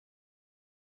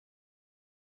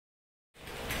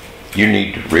You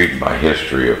need to read my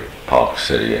history of Ponca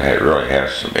City. It really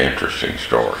has some interesting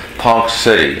stories. Ponca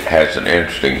City has an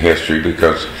interesting history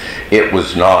because it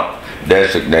was not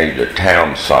designated a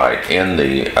town site in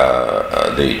the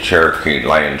Cherokee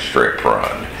land strip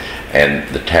run, and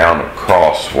the town of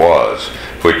Cross was,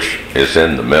 which is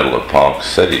in the middle of Ponca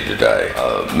City today.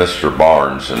 Mr.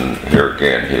 Barnes, and here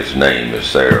again his name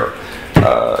is there,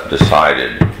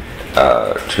 decided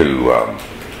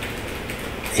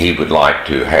he would like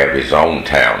to have his own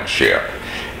township.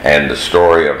 And the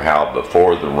story of how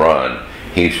before the run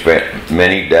he spent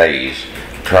many days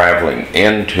traveling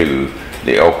into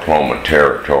the Oklahoma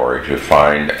Territory to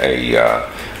find a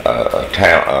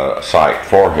site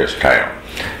for his town.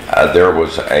 There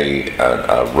was a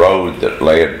road that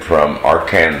led from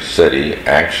Arkansas City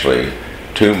actually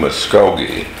to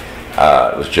Muskogee.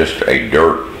 It was just a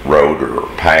dirt road or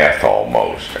path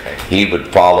almost. He would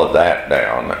follow that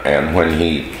down, and when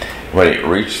it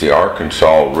reached the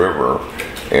Arkansas River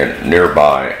in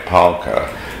nearby Ponca,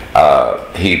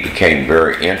 he became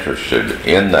very interested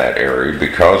in that area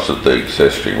because of the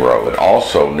existing road.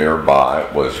 Also nearby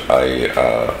was a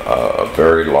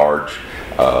very large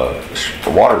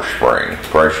water spring,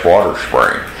 fresh water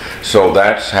spring. So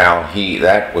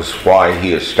that was why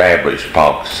he established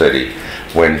Ponca City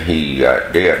when he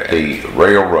did. The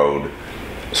railroad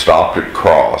stopped at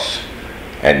Cross,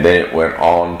 and then it went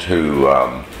on to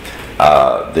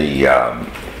the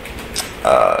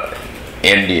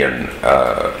Indian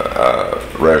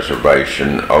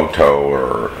reservation, Oto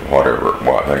or whatever,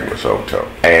 well, I think it was Oto.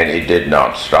 And it did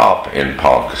not stop in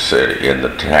Ponca City, in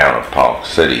the town of Ponca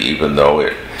City, even though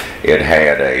it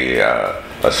had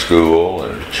a school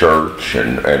and a church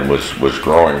and was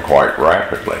growing quite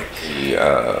rapidly.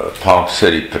 The Ponca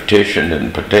City petitioned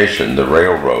the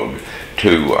railroad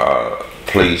to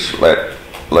please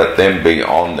let them be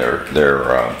on their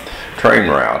train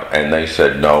route, and they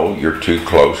said, no, you're too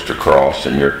close to Cross,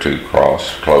 and you're too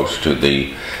close to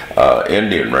the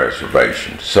Indian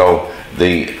reservation. So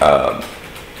the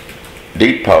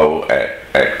depot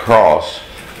at Cross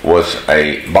was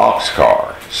a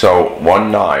boxcar. So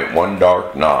one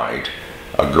dark night,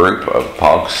 a group of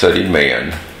Ponca City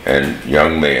men and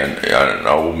young men and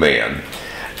old men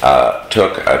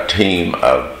took a team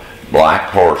of black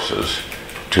horses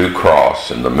to Cross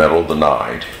in the middle of the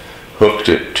night, hooked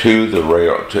it to the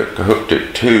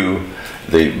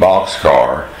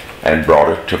boxcar, and brought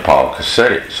it to Ponca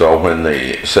City. So when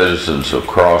the citizens of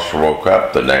Cross woke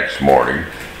up the next morning,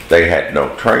 they had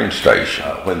no train station.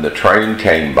 When the train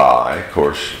came by, of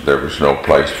course, there was no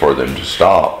place for them to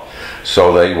stop.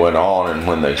 So they went on, and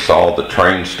when they saw the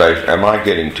train station, am I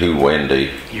getting too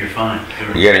windy? You're fine.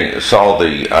 Saw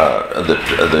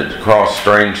the Cross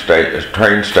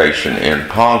train station in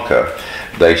Ponca,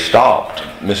 they stopped.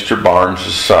 Mr.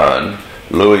 Barnes' son,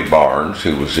 Louis Barnes,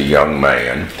 who was a young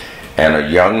man, and a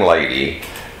young lady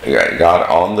got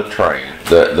on the train.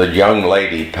 The young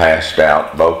lady passed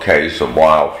out bouquets of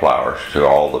wildflowers to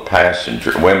all the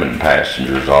women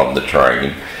passengers on the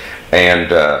train,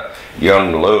 and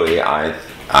young Louis,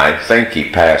 I think he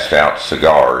passed out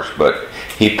cigars, but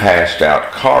he passed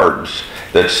out cards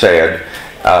that said,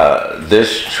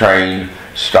 this train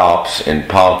stops in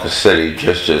Ponca City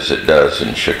just as it does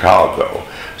in Chicago.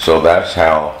 So that's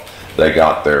how they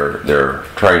got their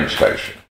train station.